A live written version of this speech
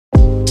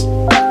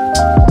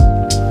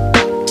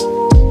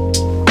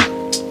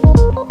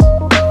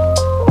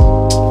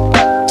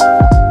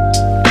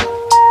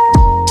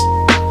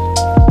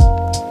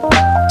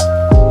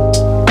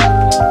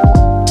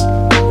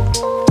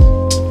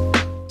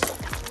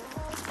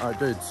Alright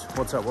dudes,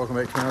 what's up? Welcome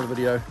back to another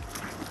video.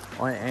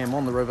 I am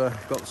on the river,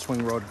 got the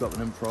swing rod, got the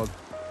nymph rod.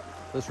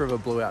 This river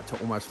blew out to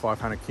almost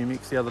 500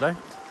 cubics the other day.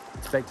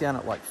 It's back down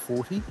at like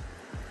 40,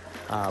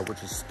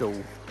 which is still,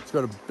 it's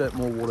got a bit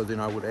more water than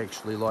I would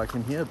actually like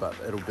in here, but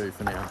it'll do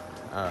for now.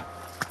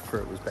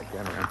 It was back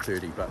down around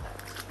 30, but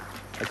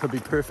it could be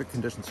perfect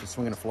conditions for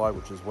swinging a fly,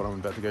 which is what I'm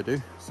about to go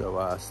do.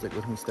 So stick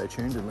with me, stay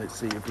tuned, and let's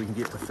see if we can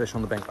get the fish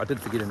on the bank. I did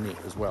forget a net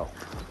as well,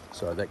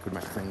 so that could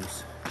make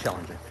things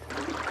challenging.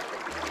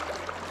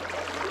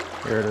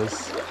 There it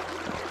is.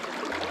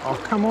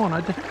 Oh, come on, I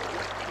did.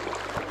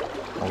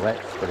 Oh,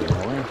 that's pretty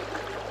annoying.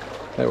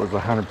 That was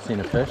 100%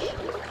 a fish.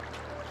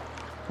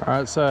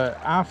 Alright, so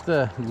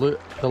after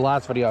the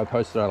last video I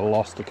posted, I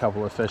lost a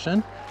couple of fish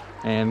in,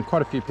 and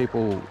quite a few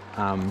people,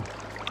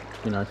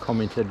 you know,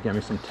 commented, gave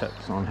me some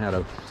tips on how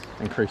to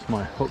increase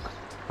my hook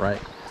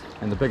rate.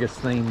 And the biggest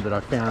theme that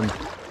I found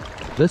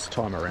this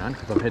time around,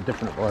 because I've had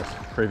different advice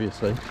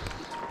previously,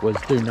 was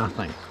do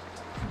nothing.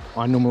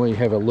 I normally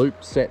have a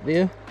loop set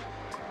there,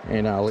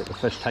 and I'll let the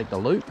fish take the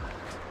loop.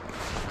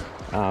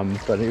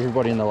 But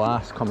everybody in the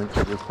last comment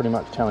was pretty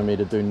much telling me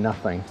to do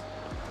nothing,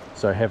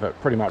 so have it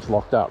pretty much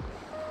locked up.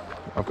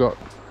 I've got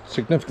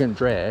significant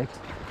drag,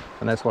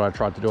 and that's what I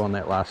tried to do on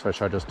that last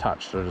fish I just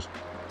touched.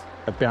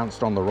 It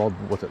bounced on the rod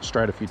with it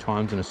straight a few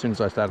times, and as soon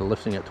as I started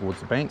lifting it towards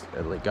the bank,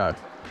 it let go.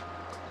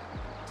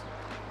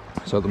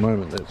 So at the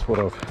moment, that's what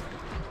I've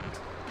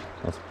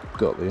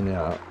got there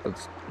now.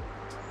 It's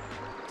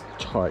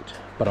tight,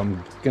 but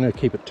I'm going to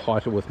keep it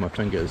tighter with my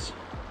fingers.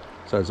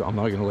 So I'm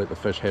not going to let the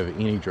fish have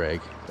any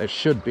drag. That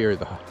should bury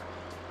the...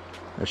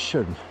 It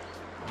should.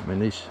 I mean,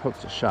 these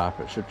hooks are sharp.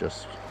 It should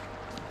just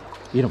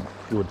get them.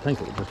 You would think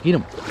it would just get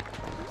them.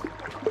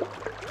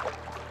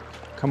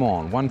 Come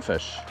on, one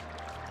fish.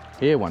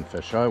 Here, one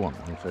fish. I want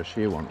one fish.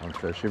 Here, one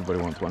fish. Everybody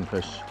wants one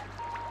fish.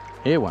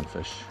 Here, one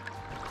fish.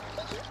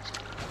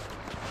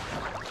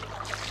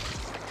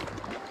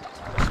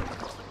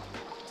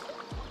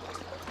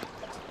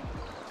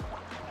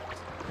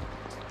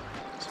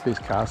 It's the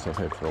best cast I've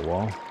had for a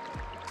while.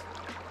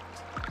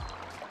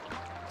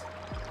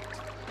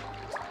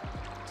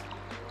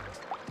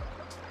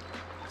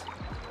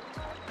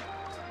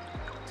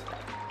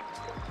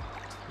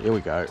 Here we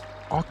go.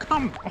 Oh,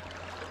 come on.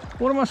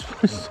 What am I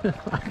supposed to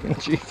do?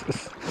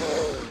 Jesus.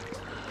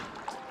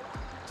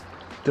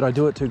 Did I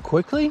do it too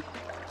quickly?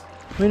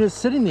 I mean, it's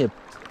sitting there.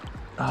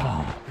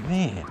 Oh,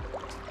 man.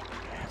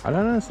 I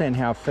don't understand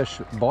how a fish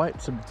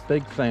bites a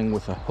big thing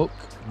with a hook,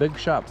 big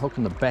sharp hook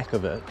in the back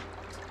of it,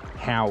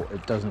 how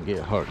it doesn't get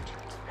hooked.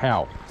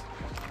 How?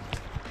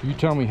 You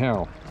tell me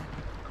how.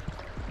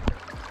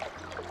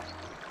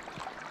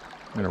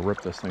 I'm going to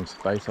rip this thing's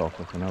face off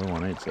if another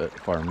one eats it,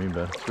 if I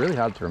remember. It's really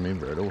hard to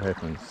remember. It all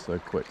happens so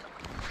quick.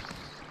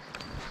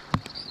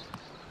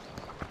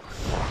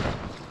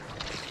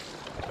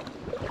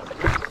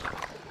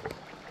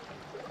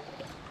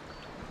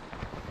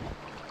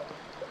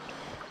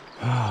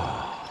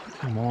 Oh,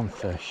 come on,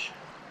 fish.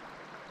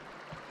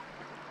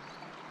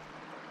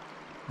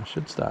 I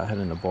should start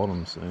hitting the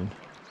bottom soon.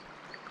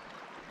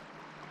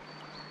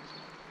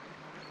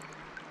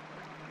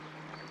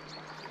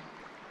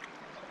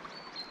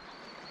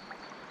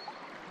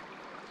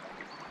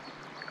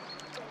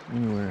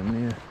 Anywhere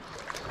in there.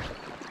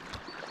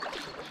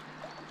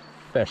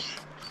 Fish.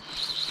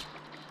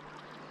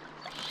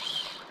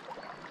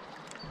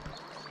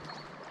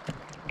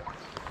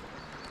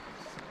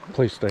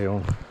 Please stay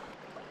on.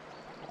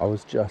 I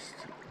was just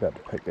about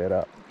to pick that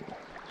up.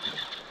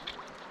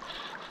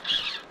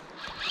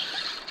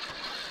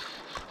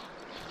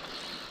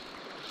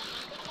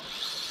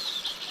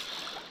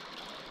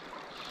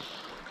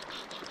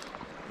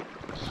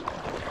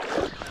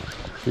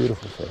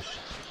 Beautiful fish.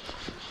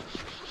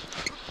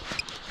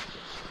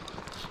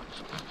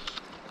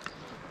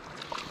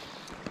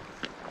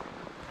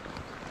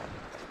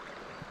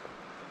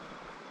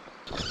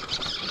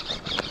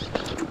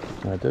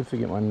 I did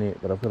forget my net,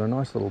 but I've got a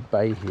nice little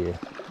bay here.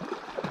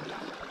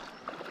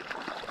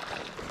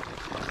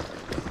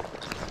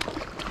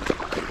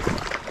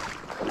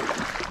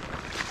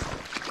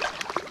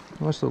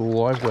 Nice little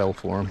live well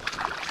for him.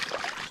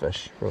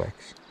 Fish,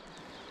 relax.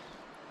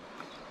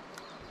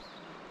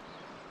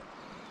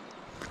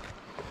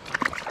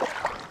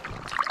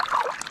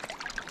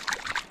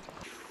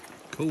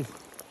 Cool.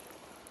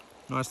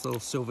 Nice little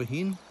silver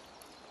hen.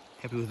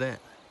 Happy with that.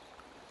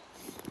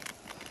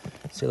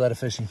 See you later,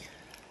 fishing.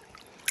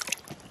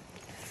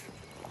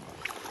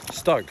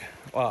 Stoked.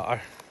 Well,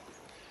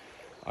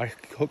 I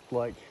hooked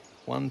like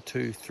 1,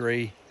 2,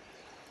 3,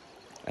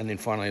 and then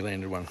finally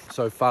landed one.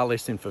 So far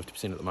less than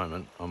 50% at the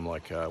moment. I'm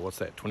like, what's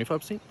that,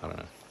 25%? I don't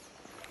know.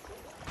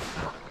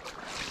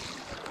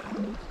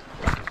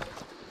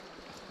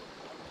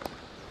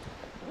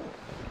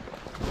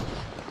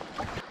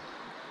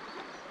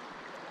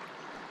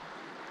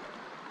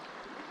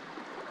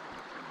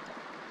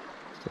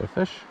 Is that a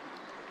fish?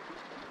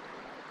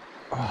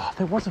 Oh,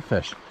 there was a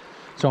fish.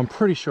 So I'm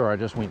pretty sure I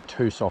just went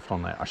too soft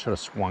on that. I should have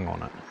swung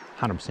on it.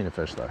 100% a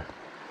fish though.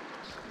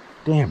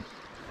 Damn.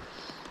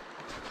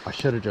 I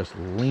should have just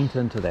leant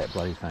into that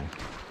bloody thing.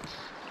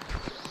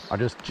 I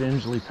just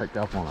gingerly picked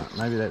up on it.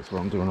 Maybe that's what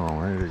I'm doing wrong.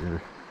 I need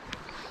to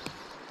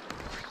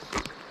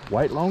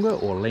wait longer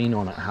or lean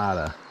on it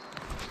harder.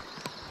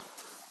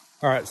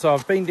 All right, so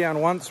I've been down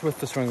once with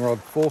the swing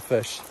rod, 4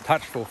 fish,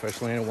 touched 4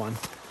 fish, landed 1.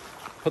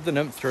 Put the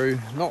nymph through,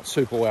 not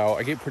super well.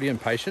 I get pretty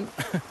impatient,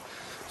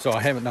 so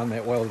I haven't done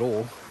that well at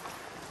all.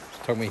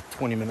 It took me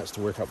 20 minutes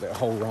to work up that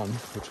whole run,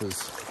 which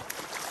was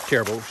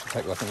terrible. Should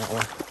take like an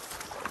hour.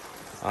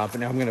 But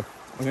now I'm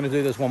gonna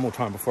do this one more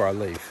time before I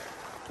leave,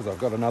 because I've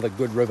got another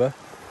good river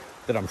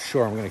that I'm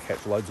sure I'm gonna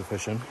catch loads of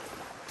fish in.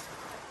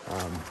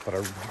 But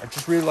I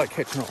just really like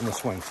catching it on the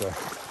swing, so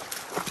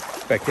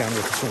back down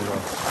with the swing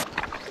rod.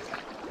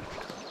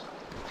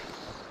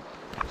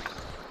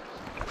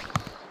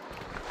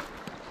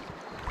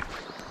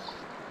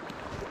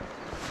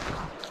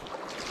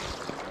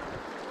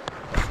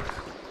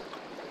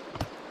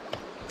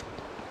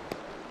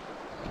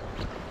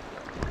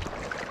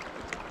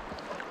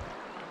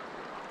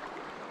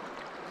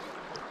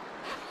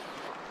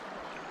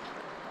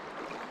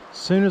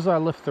 As soon as I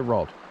lift the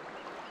rod,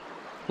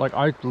 like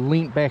I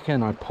leant back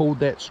in, I pulled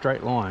that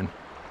straight line.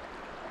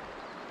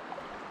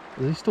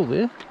 Is he still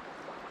there?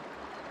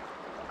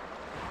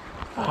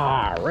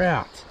 Far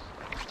out.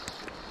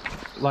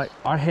 Like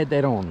I had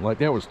that on, like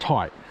that was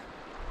tight.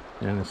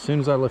 And as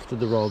soon as I lifted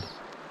the rod,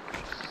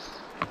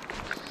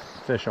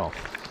 fish off.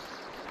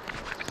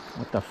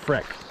 What the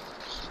frick?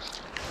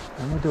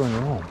 What am I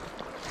doing wrong?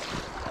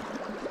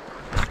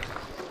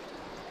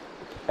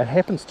 It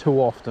happens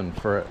too often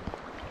for it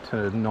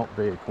to not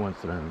be a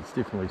coincidence. It's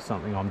definitely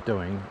something I'm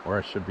doing, or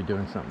I should be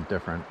doing something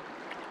different.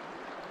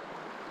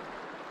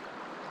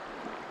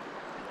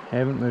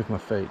 Haven't moved my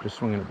feet, just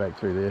swinging it back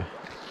through there.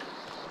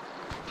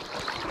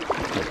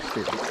 Take a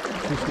step,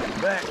 2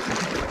 steps back.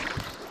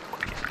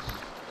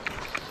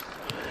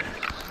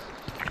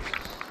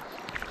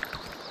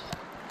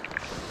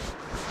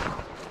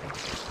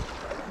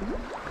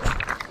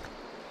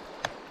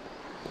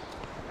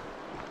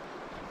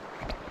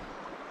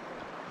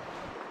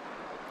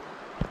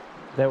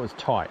 That was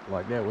tight,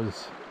 like that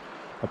was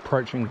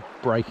approaching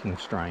breaking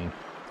strain.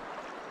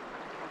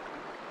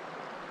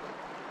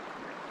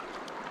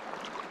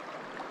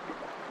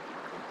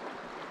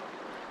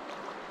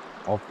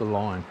 Off the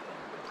line.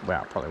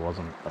 Wow, it probably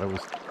wasn't, but it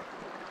was,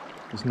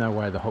 there's no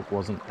way the hook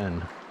wasn't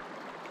in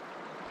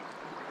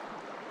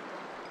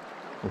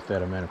with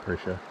that amount of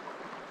pressure.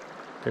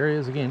 There he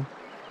is again.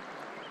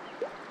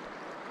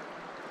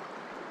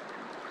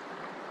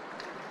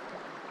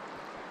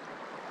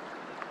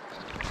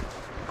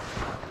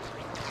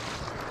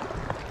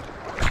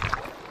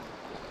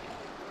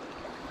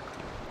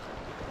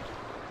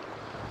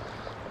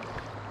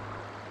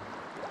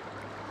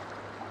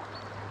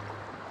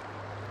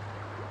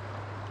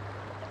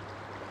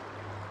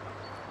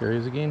 Here he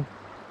is again.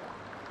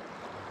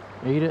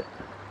 Eat it.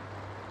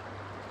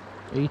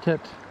 Eat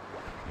it.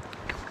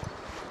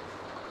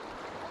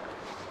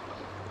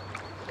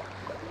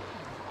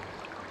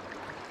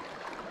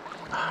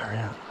 Far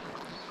out.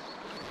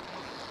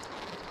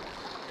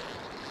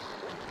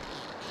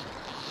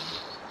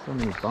 So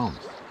many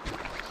bumps.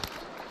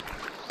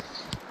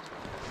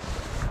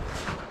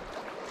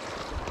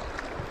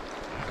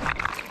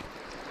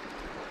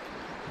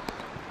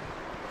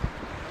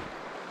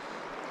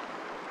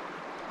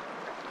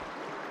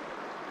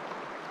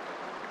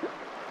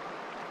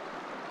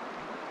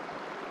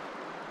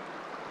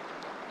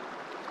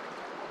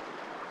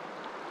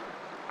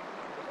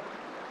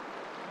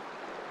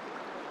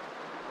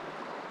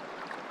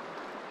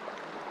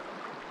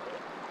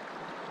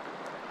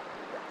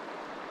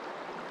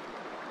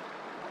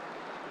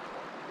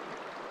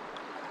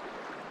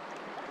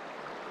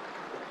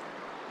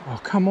 Oh,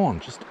 come on,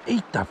 just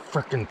eat the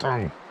frickin'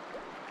 thing.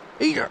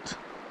 Eat it.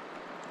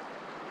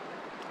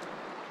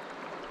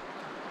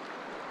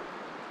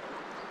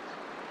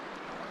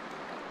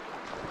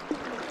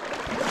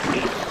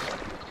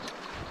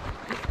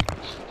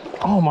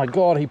 Oh my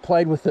God, he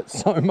played with it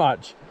so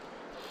much.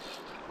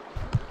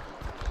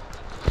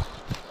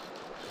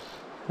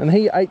 And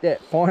he ate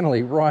that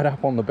finally right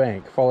up on the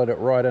bank, followed it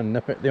right in,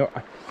 nip it.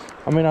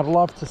 I mean, I'd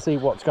love to see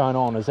what's going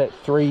on. Is that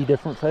 3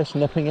 different fish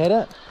nipping at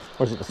it?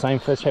 Or is it the same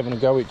fish having a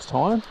go each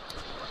time?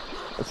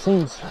 It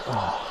seems,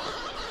 oh,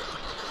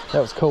 that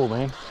was cool,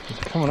 man. It's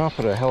coming up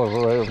at a hell of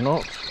a rate of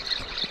knots.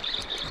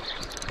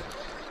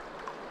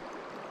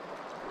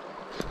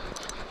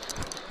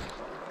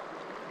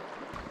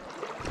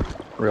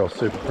 Real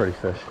super pretty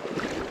fish.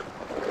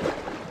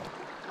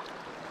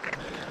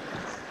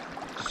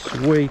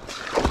 Sweet.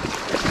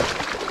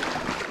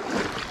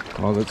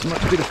 Oh, that's a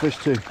much better fish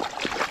too.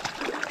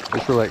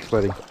 Just relax,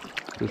 buddy.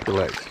 Just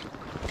relax.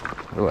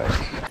 Relax.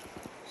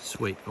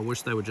 Sweet. I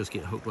wish they would just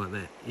get hooked like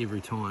that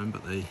every time,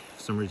 but they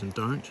for some reason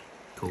don't.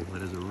 Cool.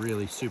 That is a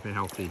really super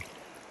healthy,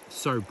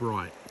 so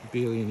bright,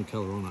 barely any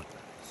colour on it.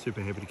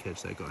 Super happy to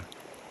catch that guy.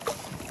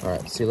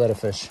 Alright, see you later,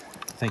 fish.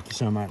 Thank you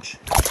so much.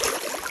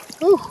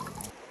 Woo.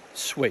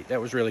 Sweet,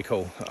 that was really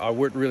cool. I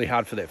worked really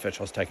hard for that fish.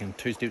 I was taking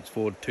 2 steps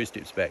forward, 2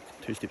 steps back,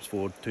 2 steps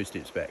forward, 2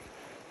 steps back.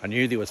 I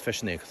knew there was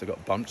fish in there because I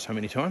got bumped so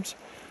many times.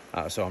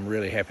 So I'm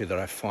really happy that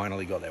I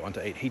finally got that one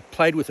to eat. He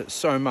played with it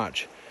so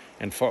much,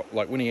 and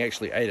like when he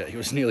actually ate it, he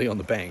was nearly on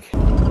the bank.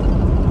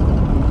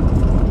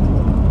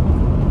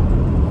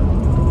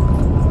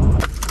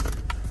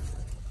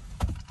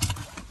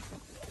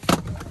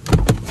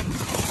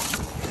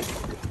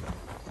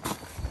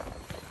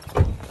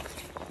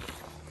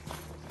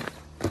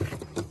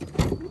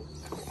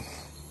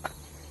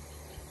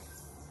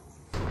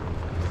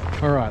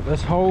 Alright,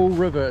 this whole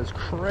river is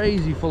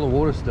crazy full of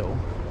water still.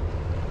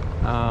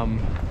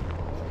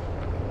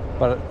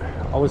 But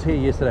I was here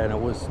yesterday and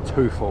it was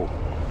too full.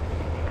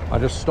 I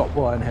just stopped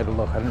by and had a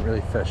look. I didn't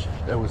really fish.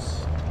 It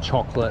was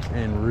chocolate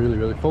and really,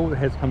 really full. It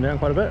has come down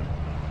quite a bit.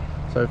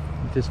 So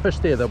if there's fish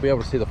there, they'll be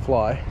able to see the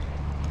fly,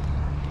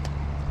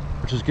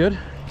 which is good.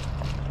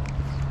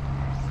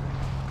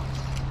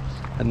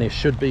 And there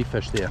should be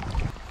fish there.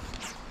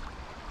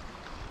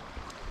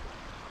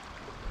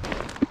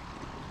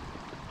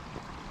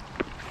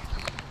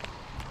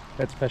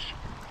 That's fish.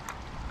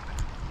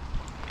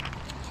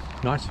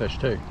 Nice fish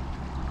too.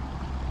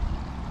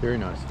 Very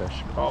nice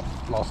fish. Oh,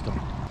 lost him.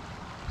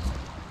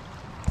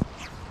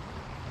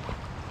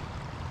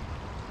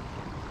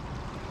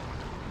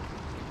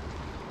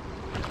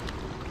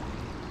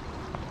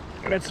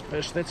 That's a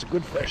fish. That's a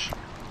good fish.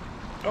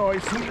 Oh,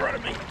 he's swimming right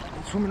at me.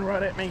 He's swimming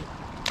right at me.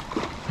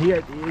 He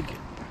ate the egg.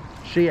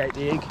 She ate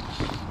the egg.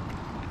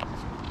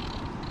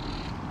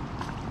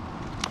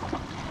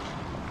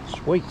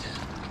 Sweet.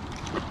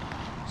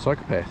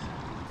 Psychopath.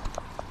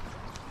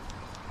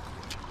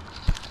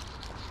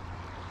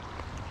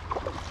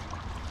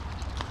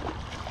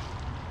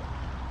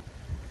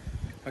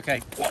 Okay.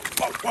 Whoa,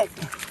 whoa, whoa.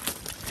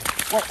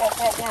 Whoa, whoa,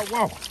 whoa,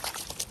 whoa, whoa.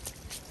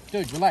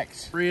 Dude,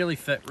 relax. Really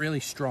fit, really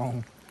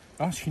strong.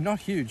 Actually, not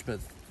huge, but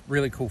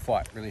really cool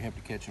fight. Really happy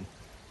to catch him.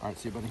 All right,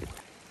 see you, buddy.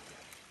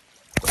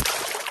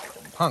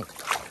 Punk.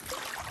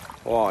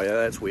 Oh, yeah,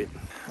 that's wet.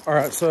 All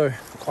right, so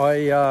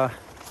I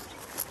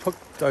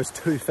hooked those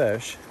two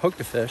fish, hooked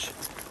a fish,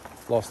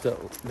 lost it,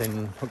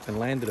 then hooked and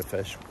landed a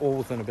fish, all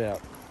within about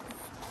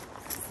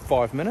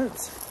 5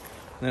 minutes.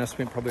 And then I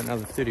spent probably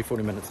another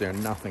 30-40 minutes there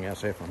and nothing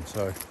else happened.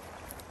 So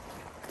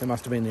there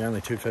must have been the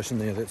only two fish in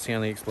there. That's the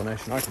only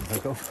explanation I can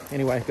think of.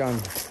 Anyway, going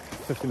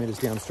 50 meters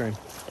downstream,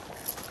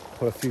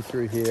 put a few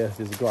through here.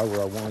 There's a guy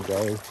where I want to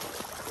go,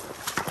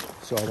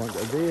 so I won't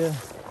go there.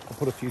 I'll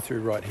put a few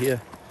through right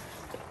here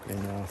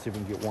and see if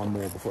we can get one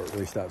more before it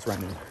really starts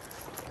raining.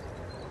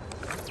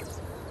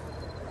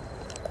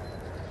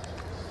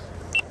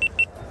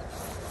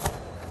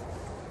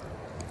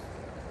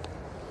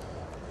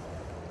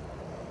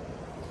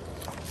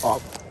 Oh.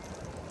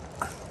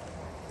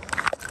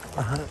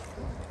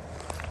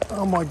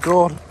 Oh my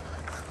god,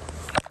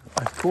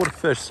 I caught a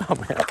fish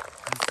somehow.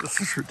 This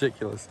is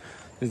ridiculous.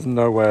 There's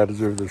no way I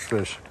deserve this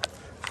fish.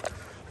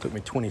 Took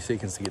me 20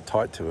 seconds to get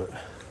tight to it.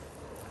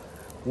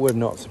 Would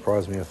not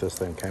surprise me if this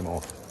thing came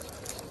off,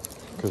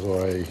 because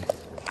I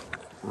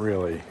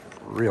really,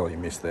 really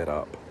messed that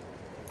up.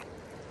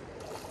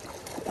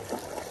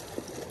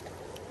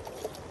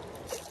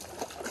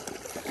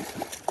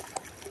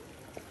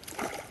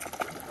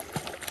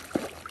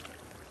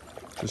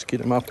 Just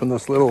get him up in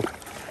this little...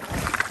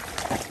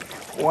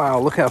 Wow,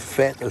 look how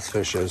fat this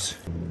fish is.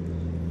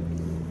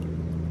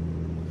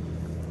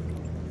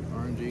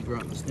 RNG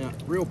grunt the snout.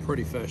 Real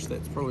pretty fish.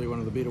 That's probably one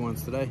of the better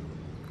ones today.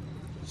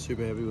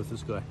 Super happy with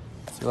this guy.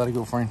 See you later,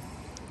 girlfriend.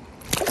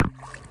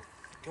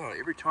 God,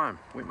 every time.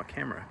 Where's my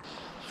camera?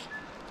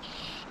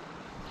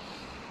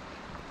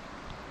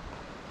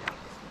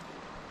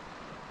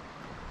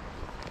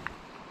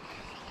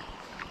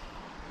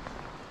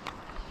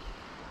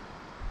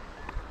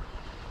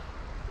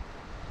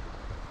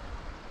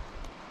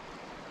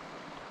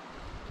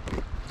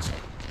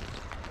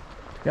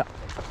 Yeah.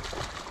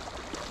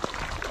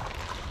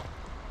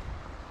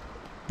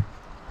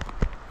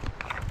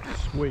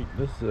 Sweet,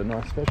 this is a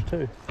nice fish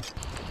too.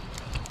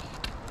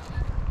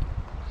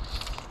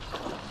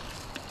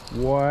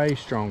 Way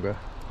stronger.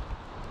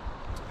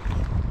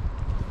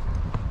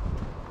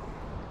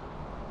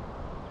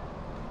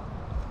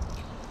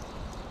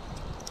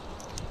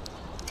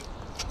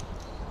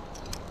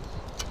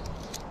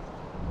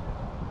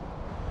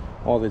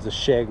 Oh, there's a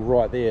shag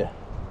right there.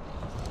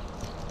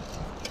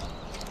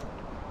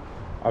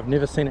 I've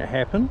never seen it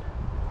happen,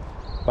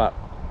 but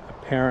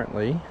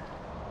apparently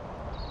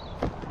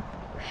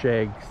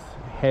shags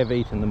have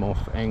eaten them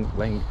off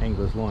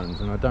anglers'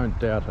 lines, and I don't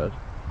doubt it,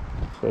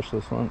 especially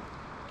this one.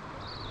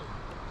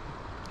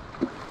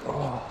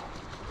 Oh.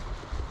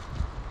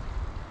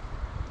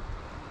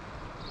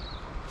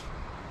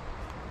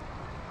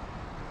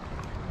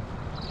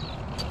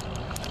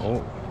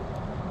 Oh.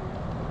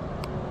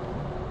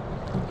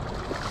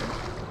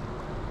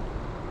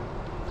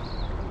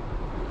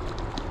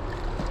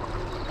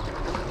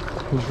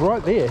 He's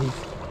right there.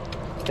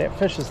 That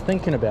fish is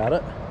thinking about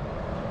it.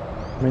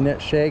 I mean,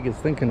 that shag is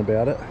thinking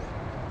about it.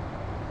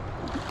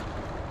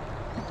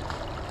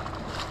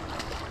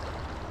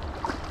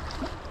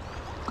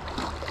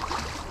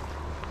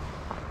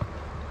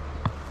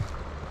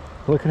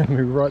 Look at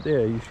him right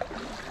there.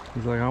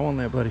 He's like, I want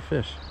that bloody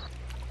fish.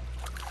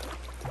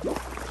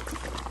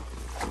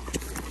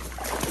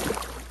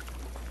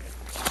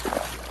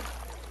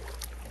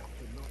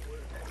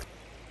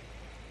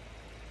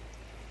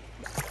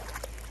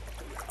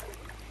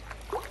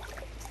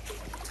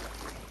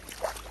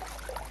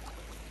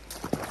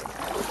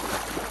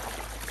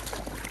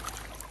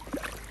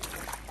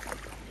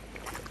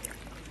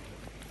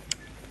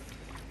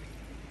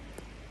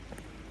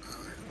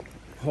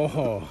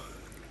 Oh.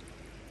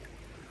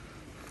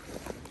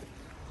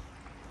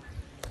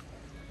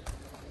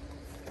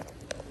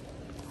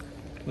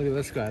 Look at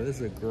this guy, this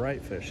is a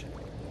great fish.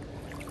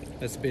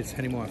 That's the best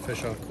honeymoon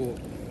fish I've caught.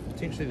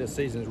 Potentially this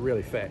season is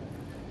really fat.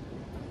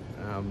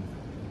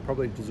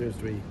 Probably deserves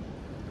to be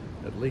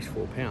at least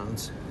 4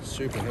 pounds.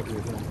 Super happy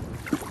with him.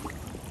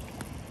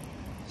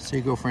 See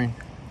you, girlfriend.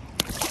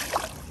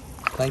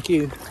 Thank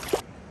you.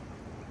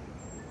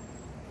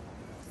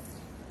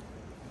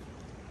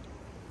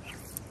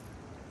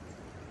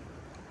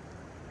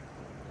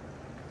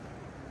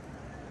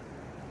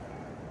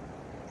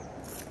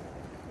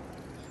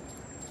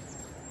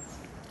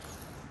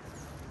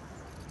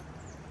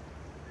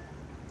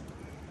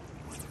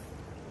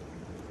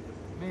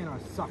 Man, I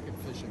suck at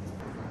fishing.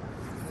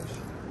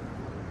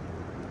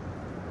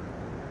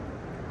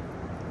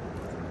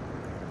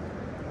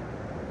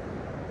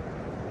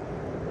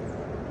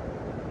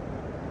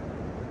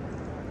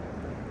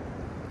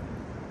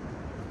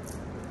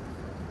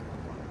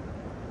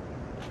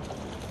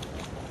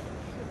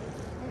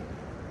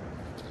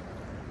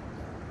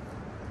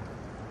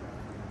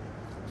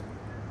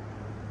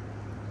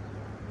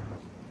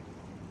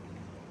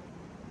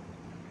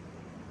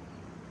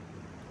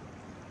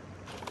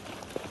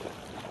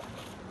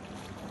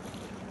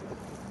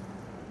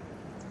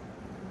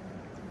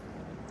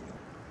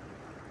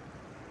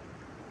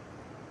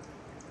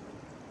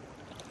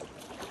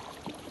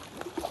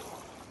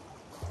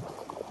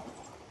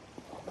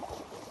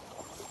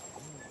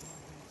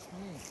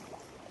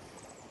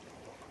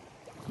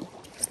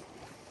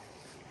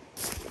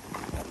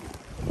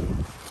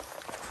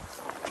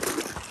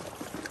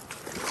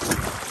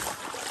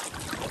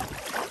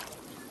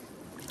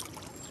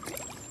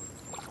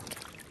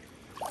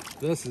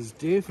 This is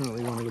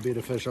definitely one of the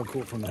better fish I've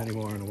caught from the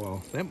Emial in a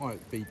while. That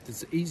might be,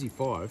 it's easy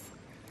 5.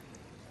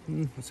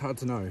 It's hard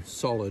to know.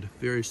 Solid,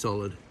 very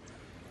solid.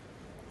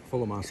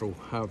 Full of muscle,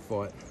 hard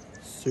fight.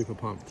 Super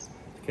pumped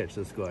to catch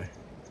this guy.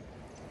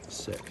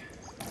 Sick.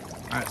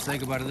 Alright, say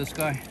goodbye to this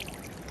guy.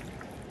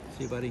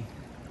 See you, buddy.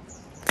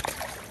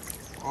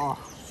 Oh,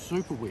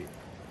 super wet.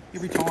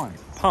 Every time.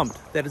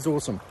 Pumped. That is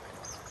awesome.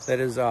 That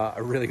is a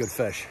really good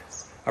fish.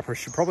 I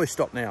should probably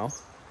stop now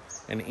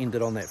and end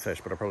it on that fish,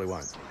 but I probably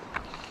won't.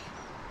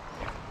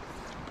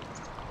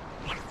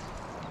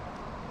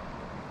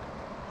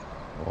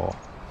 Oh,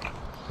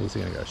 he's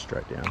gonna go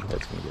straight down.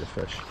 That's gonna get a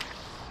fish.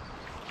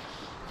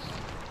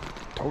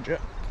 Told you.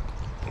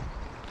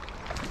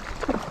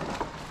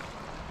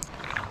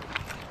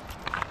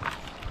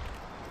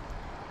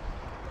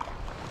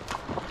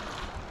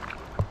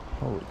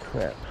 Holy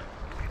crap.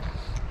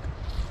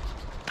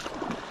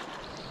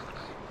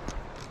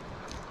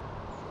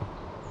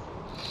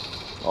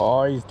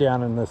 Oh, he's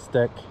down in the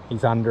stick.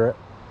 He's under it.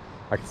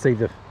 I can see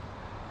the...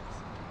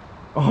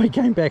 Oh, he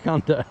came back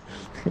under.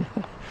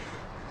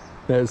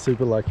 That was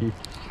super lucky.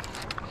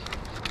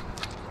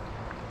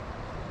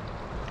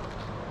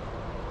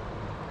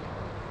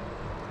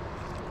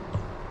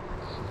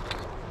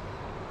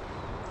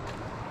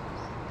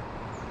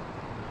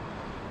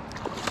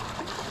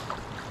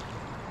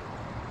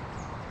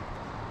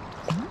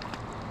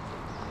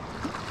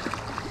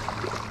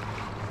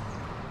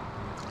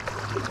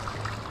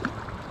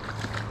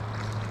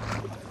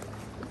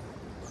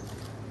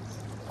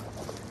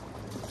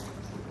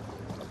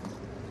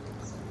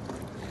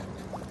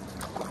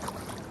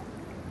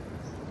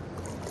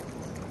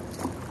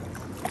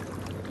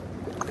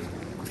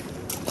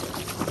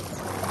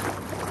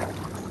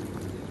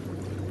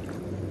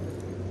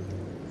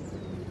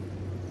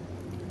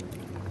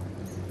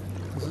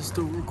 Is it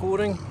still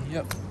recording?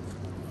 Yep.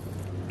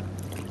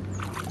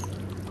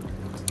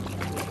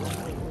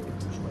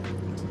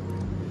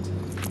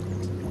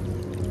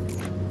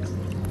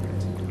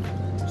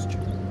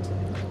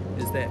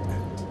 Is that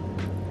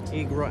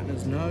egg right in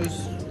his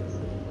nose?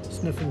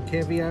 Sniffing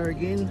caviar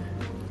again.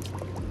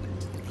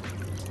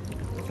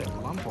 What's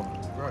that lump on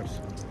it? Gross.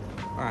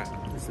 Alright,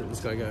 let's let this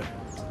guy go.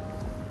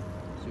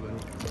 See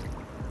what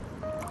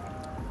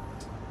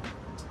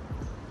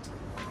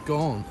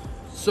gone.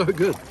 So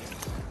good.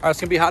 It's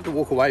going to be hard to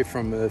walk away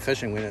from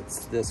fishing when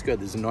it's this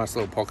good. There's a nice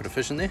little pocket of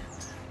fish in there.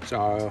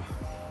 So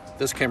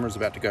this camera's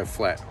about to go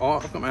flat. Oh,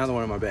 I've got my other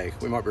one in my bag.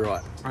 We might be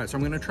right. All right, so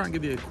I'm going to try and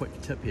give you a quick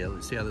tip here.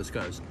 Let's see how this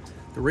goes.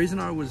 The reason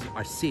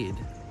I said,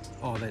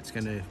 oh, those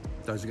are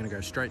going to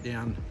go straight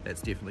down.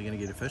 That's definitely going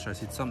to get a fish. I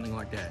said something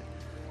like that.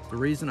 The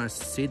reason I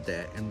said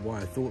that and why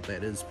I thought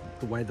that is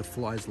the way the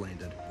flies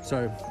landed.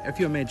 So if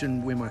you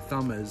imagine where my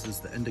thumb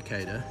is the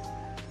indicator,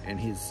 and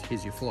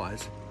here's your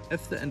flies.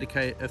 If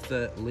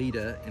the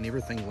leader and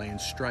everything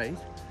lands straight,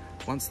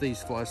 once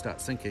these flies start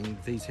sinking,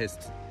 the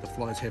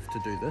flies have to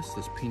do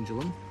this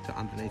pendulum to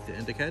underneath the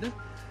indicator,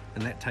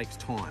 and that takes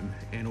time.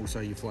 And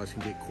also your flies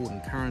can get caught in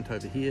current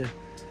over here,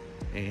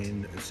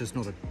 and it's just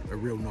not a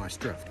real nice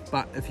drift.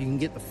 But if you can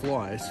get the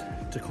flies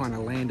to kind of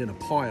land in a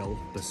pile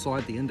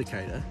beside the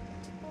indicator,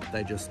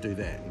 they just do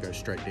that and go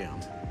straight down.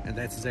 And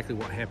that's exactly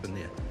what happened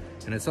there.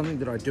 And it's something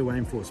that I do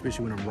aim for,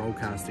 especially when I'm roll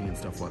casting and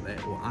stuff like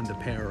that, or under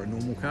power a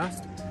normal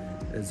cast.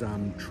 is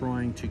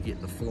trying to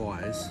get the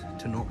flies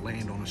to not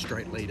land on a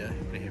straight leader.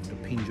 They have to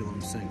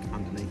pendulum sink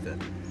underneath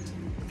it.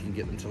 If you can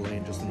get them to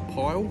land just in a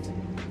pile,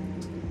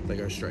 they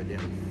go straight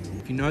down.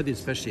 If you know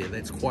there's fish there,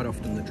 that's quite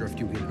often the drift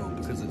you'll get it on,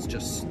 because it's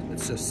just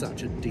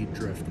such a dead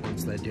drift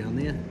once they're down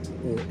there,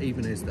 or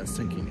even as they're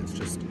sinking, it's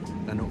just,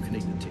 they're not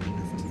connected to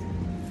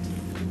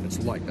anything. It's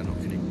like they're not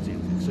connected to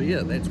anything. So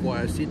yeah, that's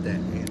why I said that,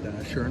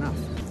 and sure enough.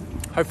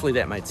 Hopefully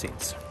that made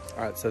sense.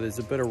 All right, so there's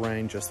a bit of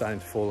rain just starting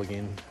to fall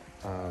again.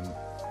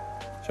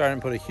 So I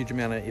didn't put a huge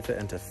amount of effort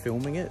into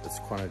filming it. It's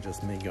kind of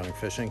just me going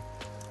fishing.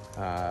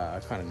 I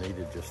kind of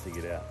needed just to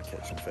get out and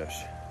catch some fish,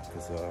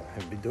 because I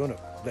haven't been doing it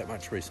that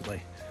much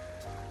recently.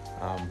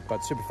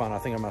 But super fun. I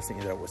think I must have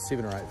ended up with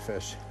 7 or 8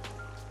 fish.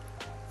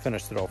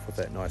 Finished it off with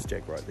that nice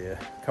jack right there.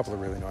 A couple of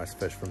really nice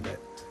fish from that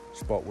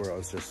spot where I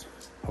was just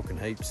hooking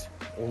heaps.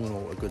 All in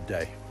all, a good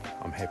day.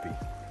 I'm happy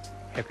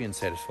and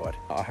satisfied.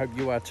 I hope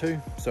you are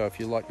too. So if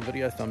you liked the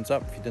video, thumbs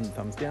up. If you didn't,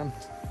 thumbs down.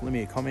 Leave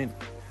me a comment.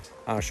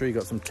 I'm sure you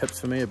got some tips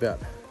for me about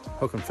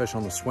hooking fish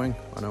on the swing.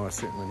 I know I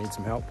certainly need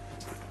some help.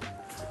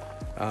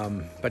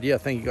 But yeah,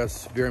 thank you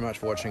guys very much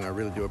for watching. I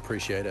really do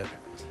appreciate it.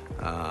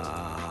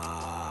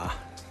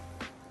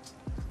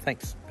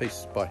 Thanks.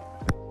 Peace. Bye.